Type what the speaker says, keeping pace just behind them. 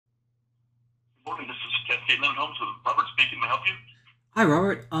Locate Lemon Homes with Robert speaking. May I help you? Hi,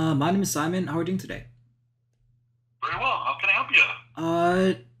 Robert. My name is Simon. How are you doing today? Very well. How can I help you?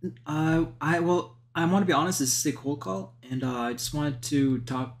 Uh, I want to be honest. This is a cold call, and I just wanted to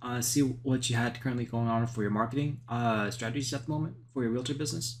see what you had currently going on for your marketing strategies at the moment for your realtor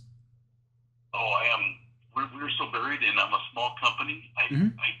business. Oh, I am. We're so buried, and I'm a small company. Mm-hmm.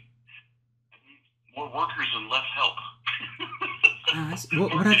 I need more workers and less help.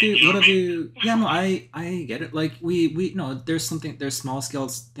 What have Marketing, you? you know What what I have mean? you? Yeah, no, I get it. Like we no, there's small scale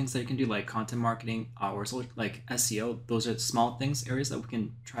things that you can do like content marketing or like SEO. Those are small things areas that we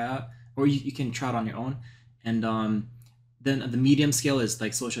can try out, or you can try it on your own. And then the medium scale is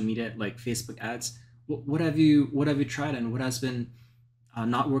like social media, like Facebook ads. What have you tried and what has been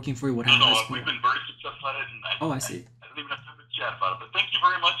not working for you? What No, no, has been we've working? been very successful at it, and Oh, I see. I don't even have time to chat about it. But thank you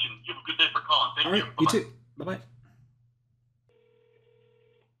very much, and you have a good day for calling. All Thank you. right, Bye you bye. too. Bye bye.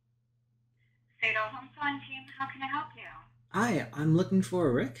 Fatal Home Selling Team, how can I help you? Hi, I'm looking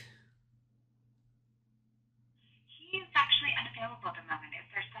for Rick. He is actually unavailable at the moment. Is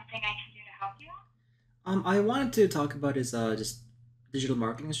there something I can do to help you? I wanted to talk about his just digital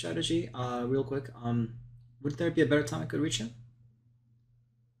marketing strategy. Real quick. Would there be a better time I could reach him?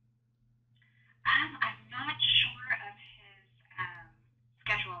 I'm not sure of his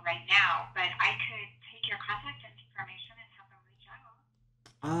schedule right now, but I could take your contact information and have him reach out.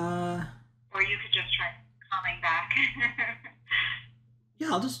 Uh, Or you could just try calling back.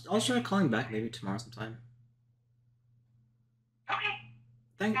 yeah. I'll try calling back maybe tomorrow sometime. Okay,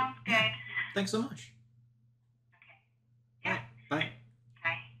 Thank sounds yeah. good. Thanks so much. Okay, All yeah. right. Bye.